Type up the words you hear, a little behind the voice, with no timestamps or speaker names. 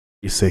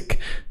basic,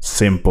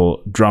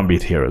 simple drum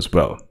beat here as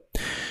well.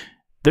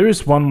 There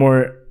is one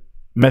more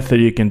method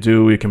you can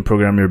do. You can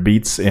program your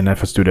beats in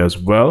FL Studio as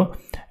well,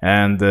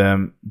 and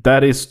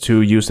that is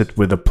to use it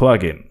with a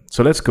plugin.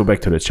 So let's go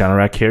back to the channel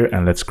rack here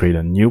and let's create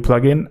a new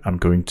plugin. I'm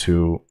going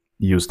to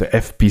use the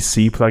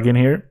FPC plugin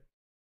here.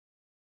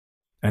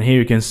 And here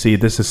you can see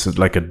this is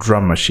like a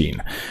drum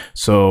machine.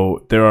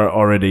 So there are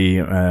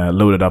already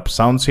loaded up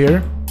sounds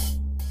here.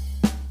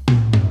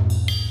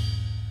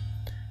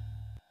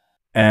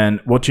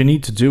 And what you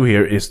need to do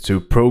here is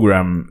to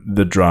program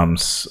the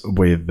drums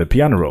with the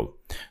piano roll.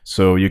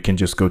 So you can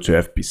just go to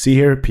FPC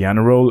here,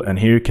 piano roll, and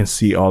here you can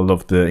see all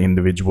of the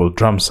individual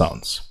drum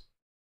sounds.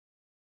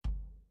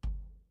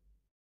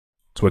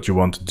 So what you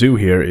want to do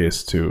here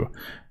is to,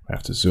 I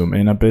have to zoom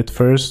in a bit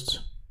first.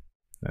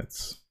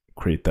 Let's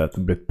create that a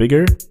bit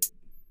bigger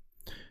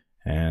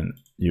and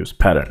use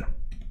pattern.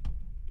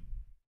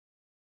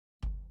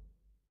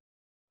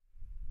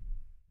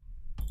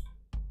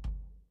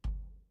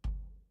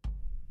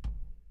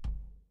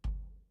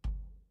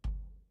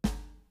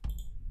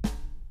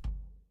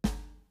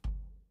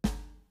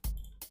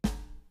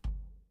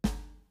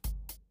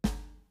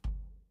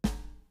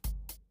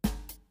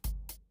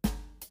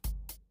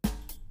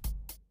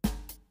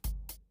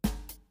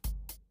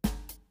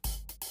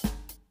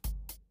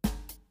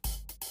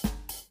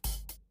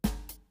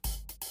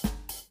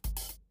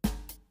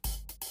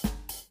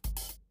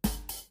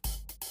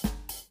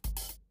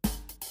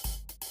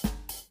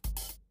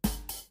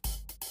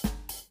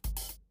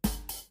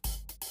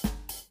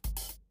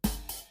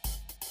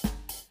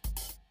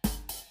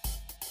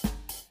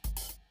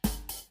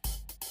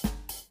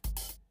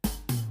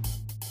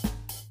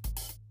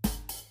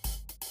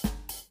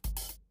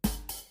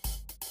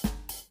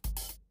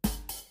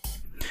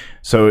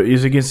 So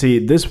as you can see,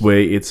 this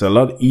way it's a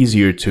lot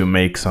easier to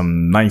make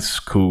some nice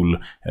cool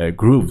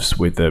grooves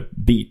with the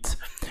beat.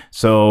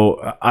 So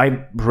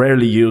I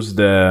rarely use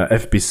the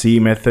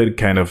FPC method,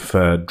 kind of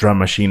drum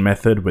machine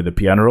method with the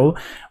piano roll.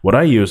 What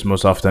I use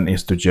most often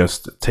is to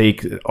just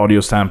take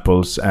audio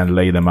samples and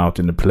lay them out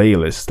in a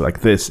playlist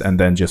like this, and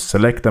then just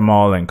select them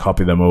all and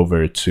copy them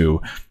over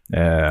to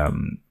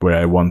where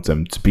I want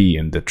them to be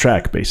in the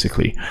track,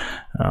 basically.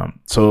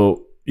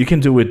 So you can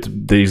do it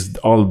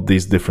all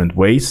these different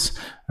ways.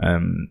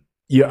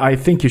 I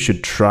think you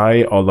should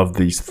try all of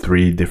these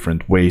 3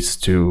 different ways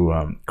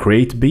to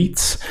create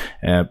beats.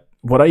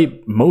 What I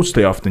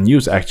mostly often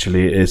use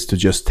actually is to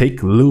just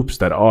take loops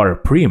that are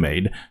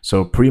pre-made,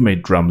 so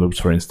pre-made drum loops,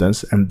 for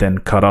instance, and then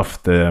cut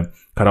out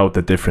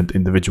the different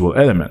individual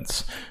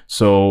elements.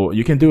 So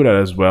you can do that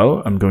as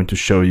well. I'm going to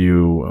show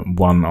you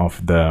one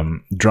of the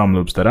drum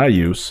loops that I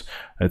use.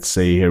 Let's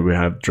say here we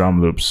have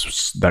drum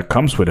loops that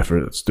comes with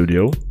FL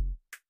Studio.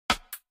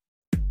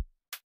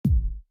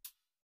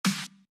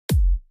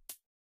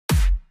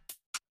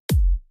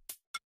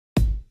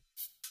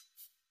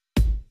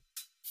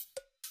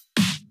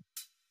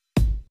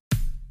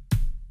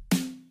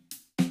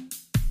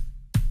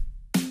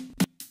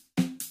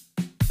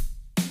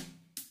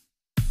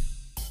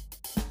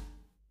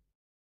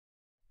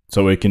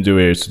 So what you can do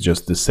here is to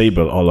just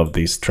disable all of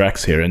these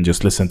tracks here and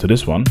just listen to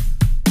this one.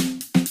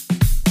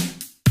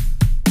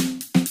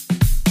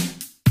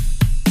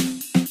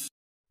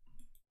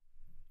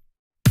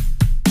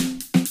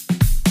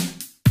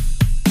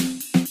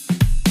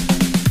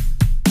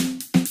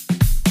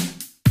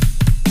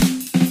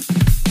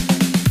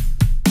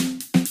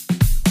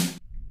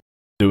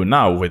 Do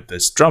now with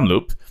this drum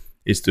loop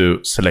is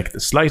to select the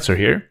slicer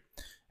here,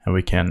 and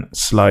we can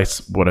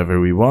slice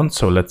whatever we want.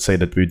 So let's say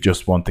that we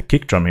just want the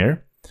kick drum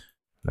here.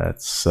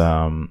 Let's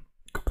go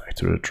back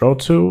to the draw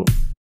tool.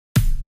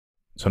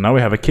 So now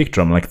we have a kick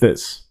drum like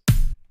this.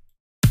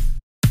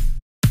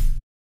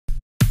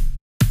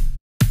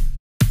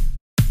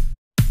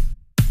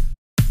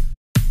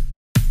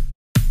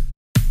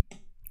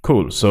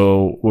 Cool.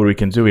 So what we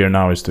can do here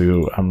now is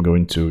I'm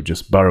going to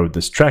just borrow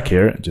this track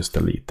here, just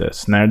delete the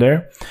snare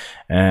there,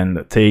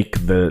 and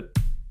take the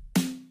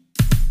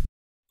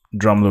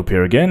drum loop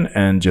here again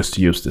and just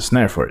use the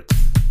snare for it.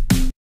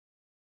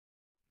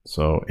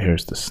 So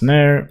here's the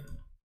snare.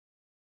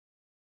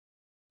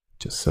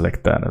 Just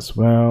select that as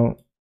well.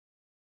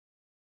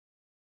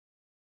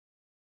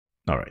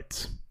 All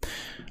right.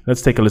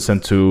 Let's take a listen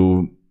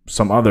to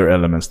some other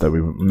elements that we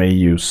may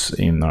use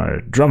in our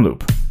drum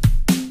loop.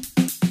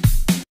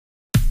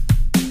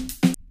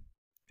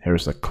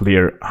 Here's a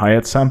clear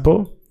hi-hat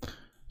sample.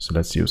 So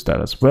let's use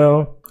that as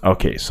well.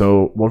 Okay,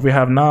 so what we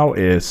have now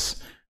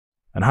is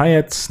a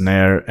hi-hat,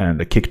 snare, and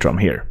a kick drum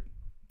here.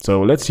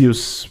 So let's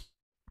use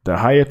the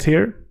hi-hat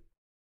here.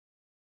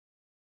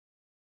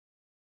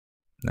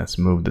 Let's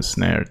move the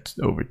snare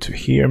over to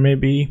here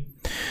maybe.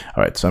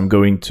 All right, so I'm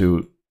going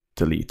to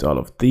delete all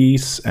of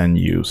these and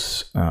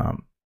use the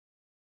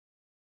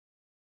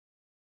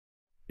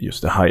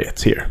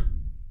hi-hats here.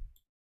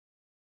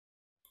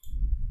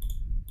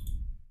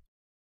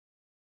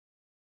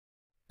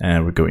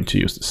 And we're going to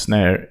use the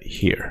snare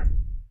here.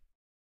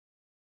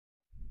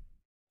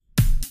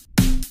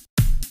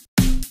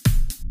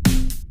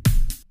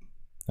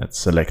 Let's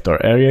select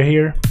our area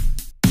here.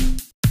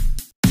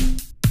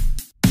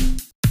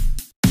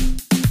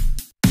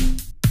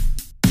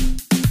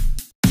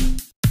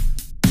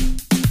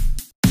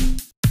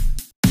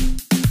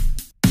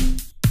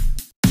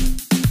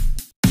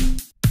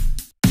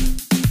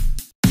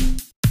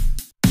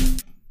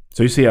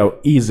 So you see how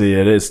easy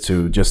it is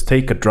to just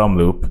take a drum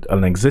loop,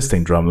 an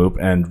existing drum loop,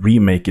 and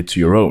remake it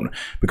to your own.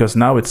 Because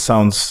now it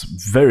sounds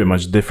very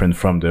much different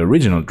from the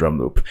original drum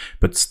loop,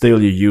 but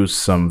still you use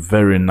some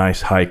very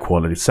nice high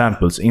quality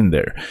samples in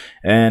there.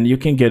 And you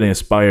can get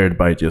inspired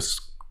by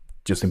just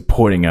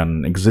importing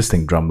an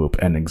existing drum loop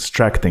and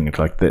extracting it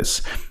like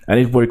this. And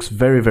it works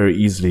very, very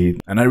easily.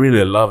 And I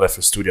really love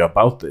FL Studio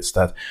about this,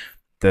 that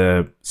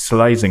the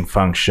slicing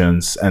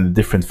functions and the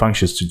different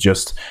functions to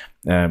just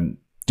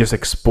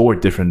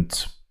export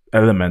different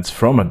elements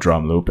from a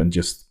drum loop and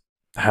just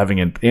having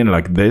it in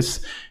like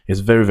this is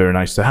very, very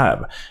nice to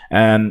have.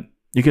 And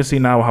you can see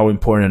now how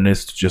important it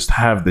is to just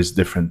have this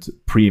different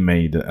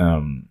pre-made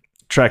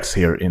tracks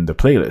here in the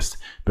playlist,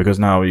 because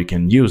now you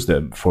can use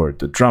them for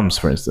the drums,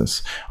 for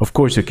instance. Of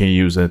course you can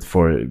use it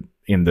for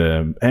in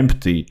the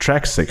empty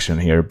track section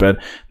here,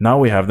 but now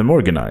we have them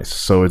organized,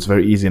 so it's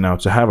very easy now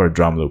to have our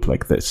drum loop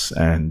like this.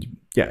 And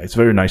yeah, it's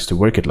very nice to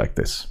work it like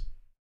this.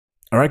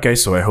 Alright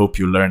guys, so I hope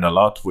you learned a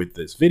lot with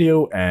this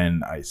video,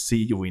 and I see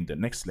you in the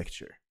next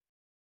lecture.